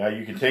 Yeah,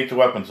 you can take the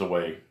weapons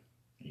away.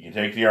 You can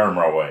take the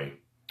armor away.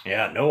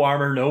 Yeah, no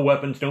armor, no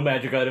weapons, no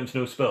magic items,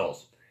 no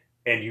spells.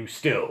 And you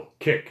still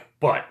kick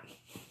butt.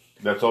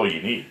 That's all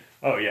you need.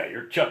 Oh, yeah,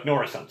 you're Chuck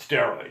Norris on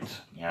steroids.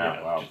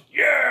 Yeah, wow.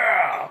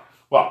 Yeah!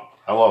 Well,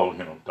 I love,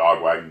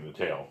 dog wagging the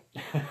tail.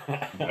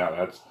 Yeah,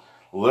 that's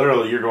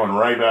literally, you're going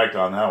right back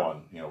on that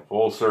one,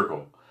 full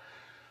circle.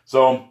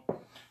 So,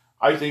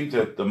 I think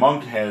that the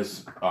monk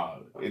has,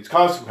 it's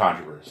caused some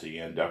controversy,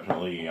 and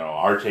definitely,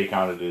 our take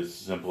on it is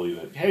simply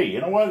that, hey, you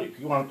know what, if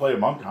you want to play a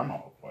monk, I'm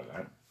all for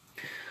that.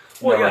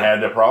 Never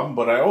had that problem,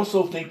 but I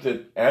also think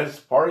that as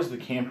far as the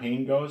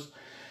campaign goes,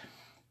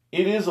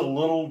 it is a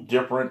little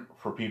different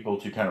for people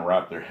to kind of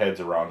wrap their heads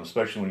around,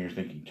 especially when you're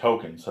thinking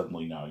tokens.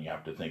 Suddenly now you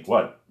have to think,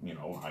 what?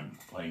 I'm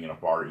playing in a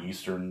Far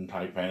Eastern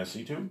type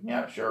fantasy too?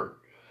 Yeah, sure.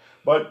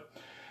 But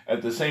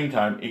at the same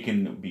time, it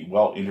can be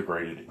well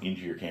integrated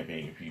into your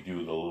campaign if you do a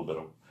little bit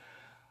of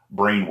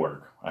brain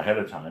work ahead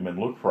of time and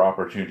look for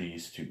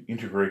opportunities to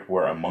integrate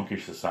where a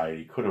monkish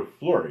society could have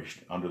flourished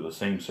under the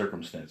same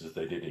circumstances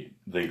they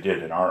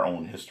did in our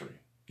own history.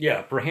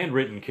 Yeah, for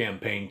handwritten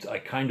campaigns, I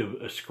kind of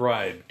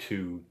ascribe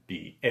to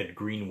the Ed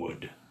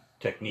Greenwood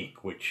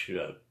technique, which,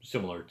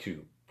 similar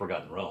to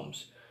Forgotten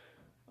Realms,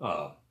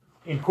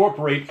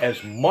 incorporate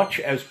as much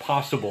as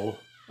possible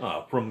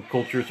from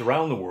cultures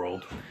around the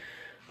world,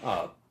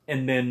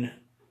 and then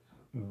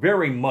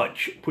very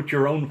much put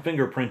your own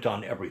fingerprint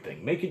on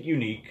everything. Make it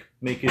unique,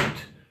 make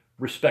it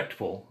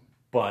respectful,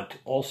 but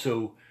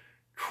also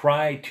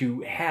try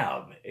to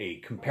have a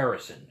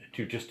comparison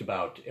to just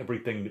about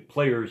everything that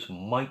players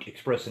might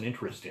express an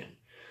interest in.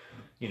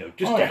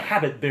 To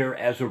have it there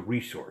as a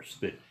resource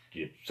that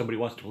if somebody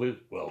wants to play,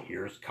 well,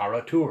 here's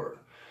Kara-Tur.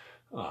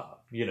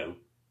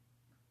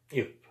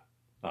 If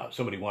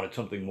somebody wanted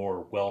something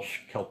more Welsh,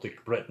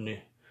 Celtic, Breton,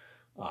 it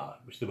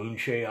was the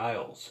Moonshae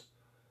Isles.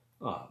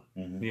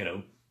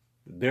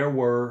 There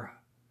were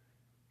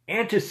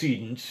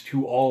antecedents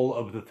to all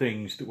of the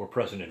things that were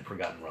present in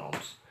Forgotten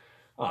Realms.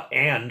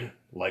 And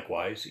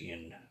likewise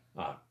in,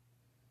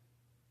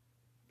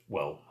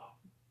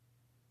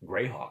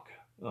 Greyhawk.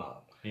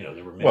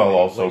 There were many. Well,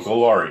 also places.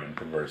 Golarion,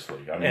 conversely.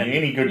 I mean,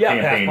 any good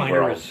campaign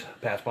world,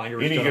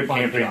 Pathfinder any good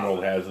campaign job.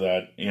 world has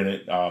that in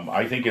it.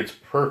 I think it's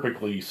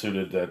perfectly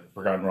suited that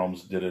Forgotten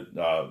Realms did it.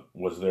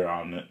 Was there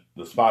on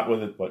the spot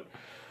with it, but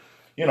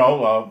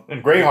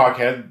and Greyhawk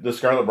had the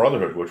Scarlet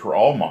Brotherhood, which were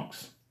all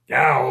monks.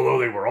 Yeah, although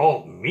they were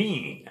all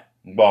mean.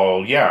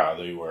 Well, yeah,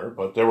 they were,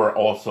 but there were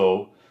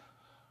also,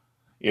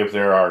 if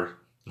there are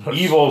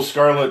evil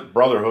Scarlet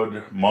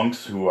Brotherhood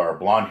monks who are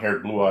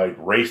blonde-haired, blue-eyed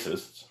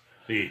racists,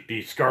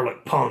 the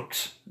Scarlet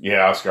Punks.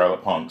 Yeah,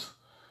 Scarlet Punks.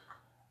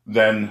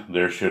 Then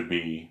there should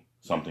be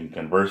something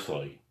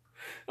conversely.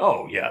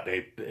 Oh yeah,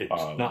 it's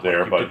not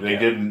there, like but they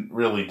didn't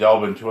really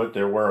delve into it.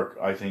 There were,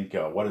 I think,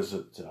 what is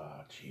it?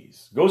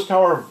 Ghost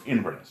Tower of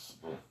Inverness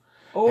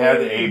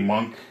had a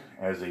monk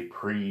as a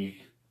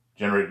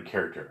pre-generated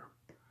character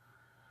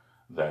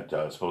that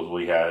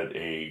supposedly had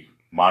a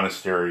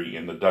monastery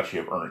in the Duchy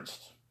of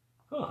Ernst,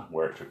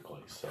 where it took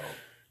place. So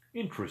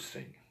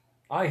interesting.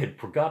 I had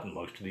forgotten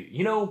most of the.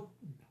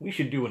 We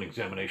should do an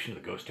examination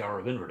of the Ghost Tower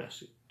of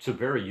Inverness. It's a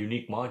very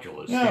unique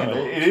module.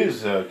 It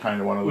is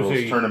kind of one of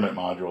those tournament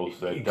modules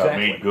that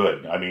made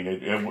good. I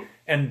mean,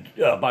 And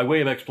by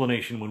way of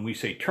explanation, when we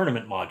say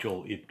tournament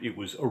module, it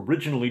was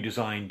originally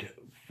designed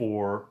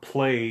for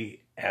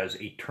play as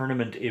a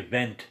tournament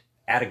event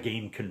at a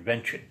game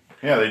convention.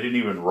 Yeah, they didn't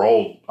even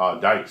roll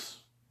dice.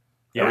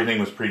 Yeah. Everything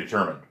was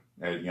predetermined.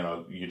 And,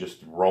 you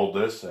just rolled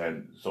this,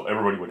 and so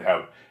everybody would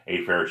have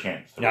a fair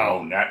chance. There were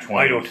no nat 20s.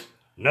 I don't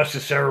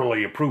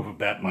necessarily approve of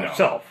that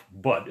myself,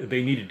 but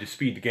they needed to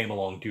speed the game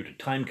along due to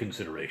time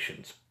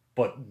considerations.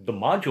 But the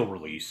module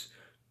release,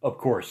 of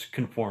course,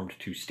 conformed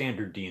to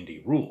standard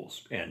D&D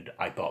rules, and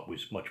I thought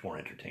was much more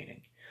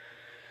entertaining.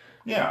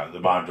 Yeah, the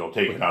module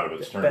taken out of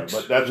its tournament,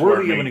 but that's where it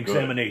worthy of an made good.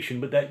 examination.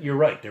 But that you're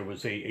right, there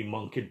was a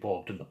monk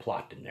involved in the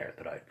plot in there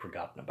that I'd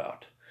forgotten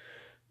about.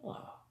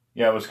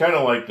 Yeah, it was kind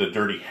of like the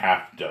Dirty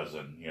Half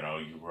Dozen. You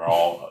were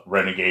all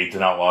renegades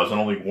and outlaws, and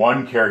only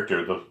one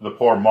character, the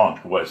poor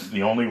monk, was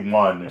the only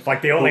one. It's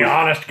like the only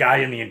honest guy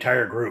in the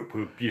entire group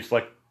who just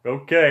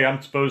okay,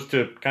 I'm supposed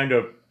to kind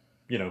of,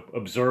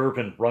 observe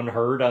and run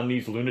herd on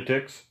these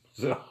lunatics.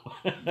 So,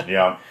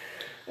 Yeah.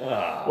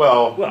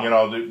 well,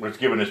 was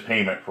given his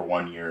payment for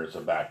 1 year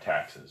of back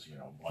taxes.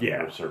 1 year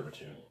Yeah. of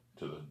servitude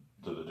to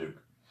the Duke.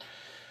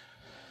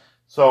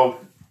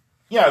 So,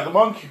 yeah, the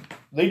monk,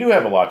 they do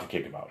have a lot to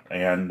kick about.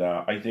 And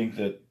I think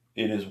that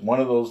it is one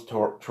of those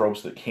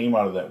tropes that came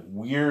out of that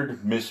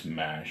weird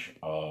mismatch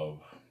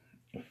of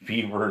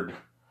fevered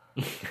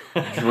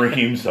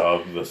dreams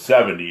of the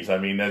 70s. I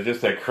mean,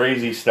 just that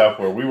crazy stuff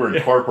where we were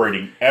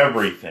incorporating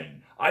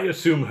everything. I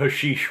assume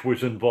hashish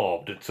was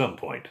involved at some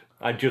point.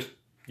 I just,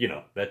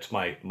 that's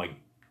my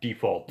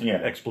default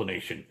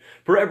explanation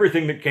for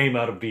everything that came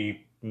out of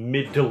the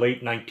mid to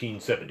late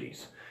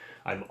 1970s.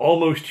 I'm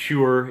almost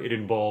sure it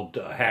involved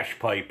a hash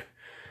pipe,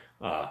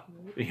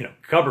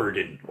 covered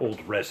in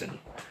old resin.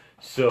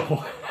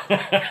 So,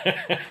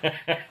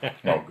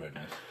 oh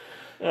goodness.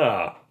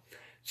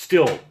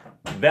 Still,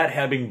 that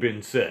having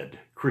been said,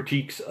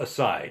 critiques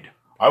aside,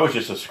 I was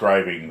just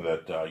ascribing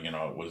that,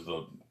 it was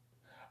the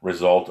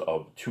result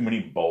of too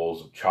many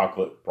bowls of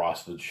chocolate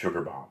frosted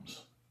sugar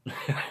bombs.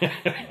 This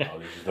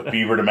is the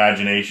fevered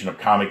imagination of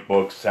comic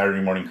books,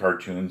 Saturday morning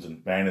cartoons,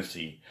 and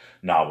fantasy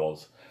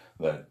novels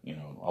that,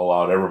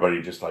 allowed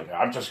everybody just like,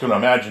 I'm just going to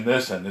imagine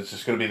this, and it's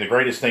just going to be the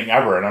greatest thing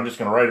ever, and I'm just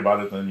going to write about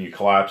it, and then you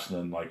collapse, and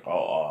then like,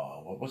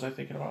 what was I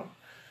thinking about?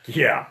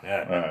 Yeah,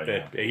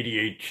 that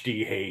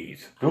ADHD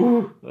haze.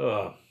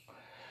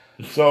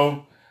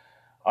 So,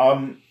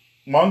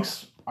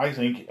 monks, I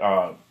think,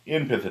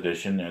 in 5th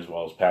edition, as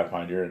well as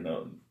Pathfinder,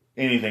 and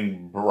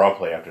anything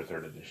roughly after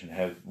 3rd edition,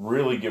 have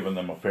really given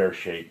them a fair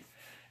shake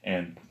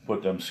and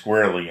put them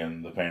squarely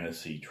in the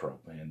fantasy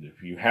trope. And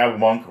if you have a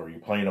monk or you're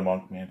playing a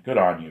monk, man, good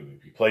on you.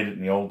 If you played it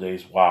in the old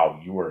days,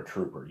 wow, you were a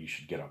trooper. You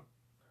should get a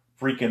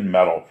freaking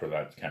medal for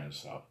that kind of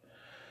stuff.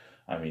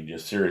 I mean,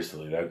 just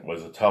seriously, that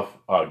was a tough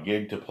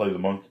gig to play the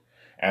monk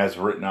as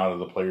written out of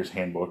the player's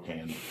handbook.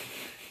 And,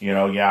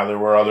 there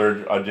were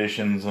other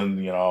additions and,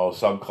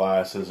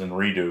 subclasses and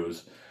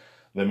redos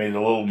that made it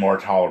a little more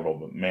tolerable.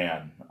 But,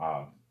 man,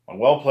 a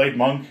well-played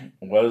monk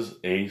was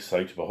a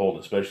sight to behold,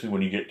 especially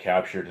when you get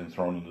captured and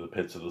thrown into the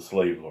pits of the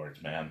slave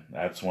lords, man.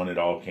 That's when it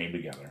all came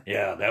together.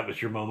 Yeah, that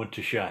was your moment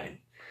to shine.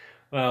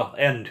 Well,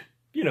 and,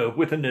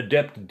 with an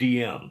adept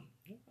DM,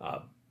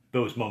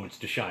 those moments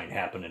to shine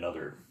happen in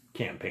other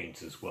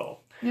campaigns as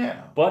well.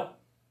 Yeah. But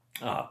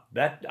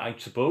that, I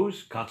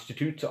suppose,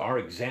 constitutes our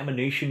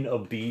examination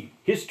of the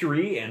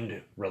history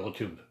and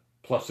relative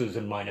pluses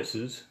and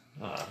minuses,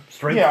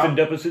 strengths and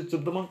deficits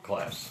of the monk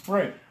class.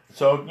 Right.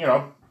 So,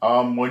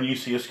 when you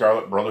see a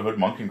Scarlet Brotherhood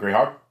monk in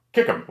Greyhawk,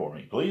 kick them for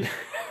me, please.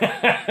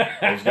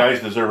 Those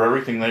guys deserve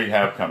everything they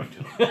have coming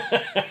to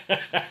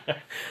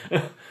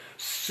them.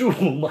 Sul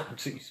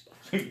Nazis.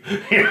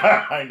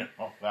 Yeah, I know.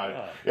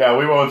 Yeah,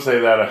 we won't say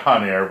that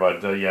on air,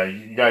 but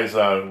you guys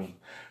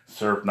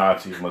surf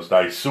Nazis must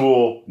die.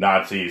 Sul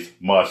Nazis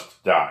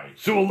must die.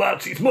 Sul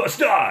Nazis must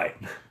die!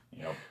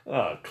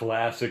 Yep.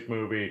 Classic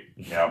movie.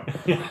 Yep.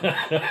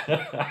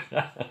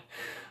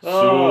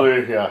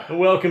 Yeah.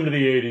 Welcome to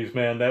the 80s,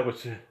 man. That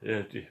was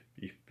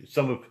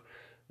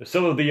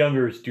some of the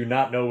youngers do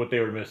not know what they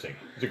were missing.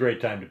 It's a great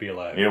time to be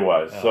alive. It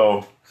was.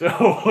 So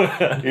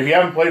if you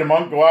haven't played a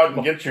monk, go out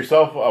and get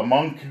yourself a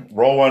monk,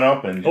 roll one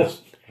up, and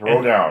just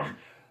throw down.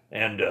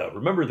 And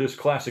remember this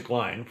classic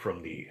line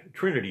from the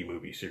Trinity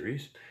movie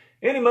series: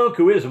 "Any monk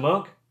who is a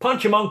monk,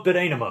 punch a monk that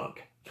ain't a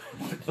monk."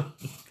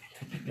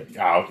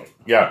 Okay.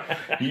 Yeah.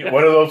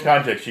 One of those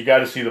contexts, you got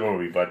to see the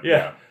movie, but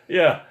yeah.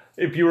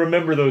 If you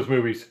remember those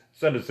movies,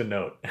 send us a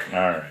note. All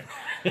right.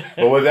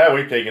 Well, with that,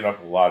 we've taken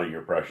up a lot of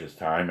your precious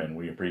time, and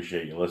we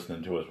appreciate you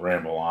listening to us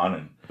ramble on.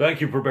 And thank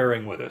you for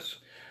bearing with us.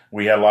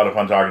 We had a lot of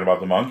fun talking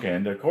about the monk,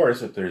 and of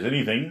course, if there's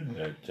anything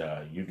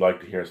that you'd like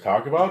to hear us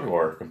talk about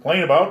or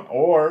complain about,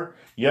 or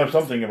you have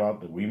something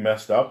about that we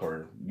messed up,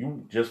 or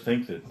you just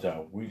think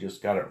that we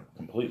just got it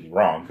completely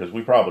wrong, because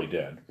we probably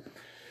did,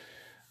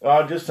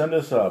 just send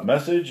us a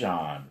message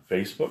on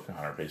Facebook, on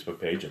our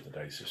Facebook page at The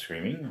Dice of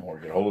Screaming, or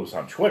get a hold of us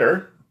on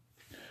Twitter,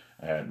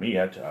 at me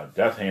at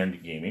Death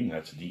Hand Gaming,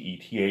 that's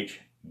DETH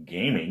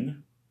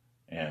Gaming,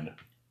 and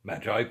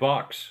Magi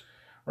Fox.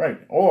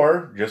 Right,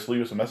 or just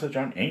leave us a message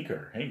on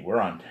Anchor. Hey,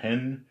 we're on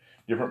 10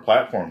 different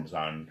platforms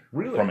from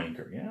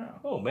Anchor. Yeah.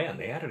 Oh man,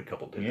 they added a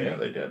couple, didn't they? Yeah,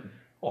 they did.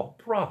 Oh,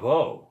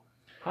 bravo.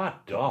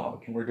 Hot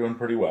dog. We're doing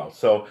pretty well.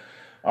 So,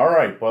 all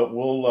right, but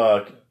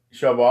we'll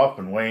shove off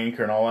and weigh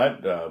Anchor and all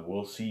that.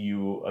 We'll see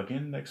you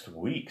again next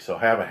week. So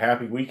have a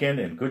happy weekend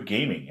and good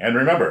gaming. And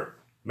remember,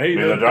 may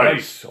the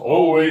dice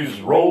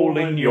always roll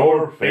in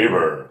your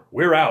favor.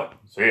 We're out.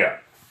 See ya.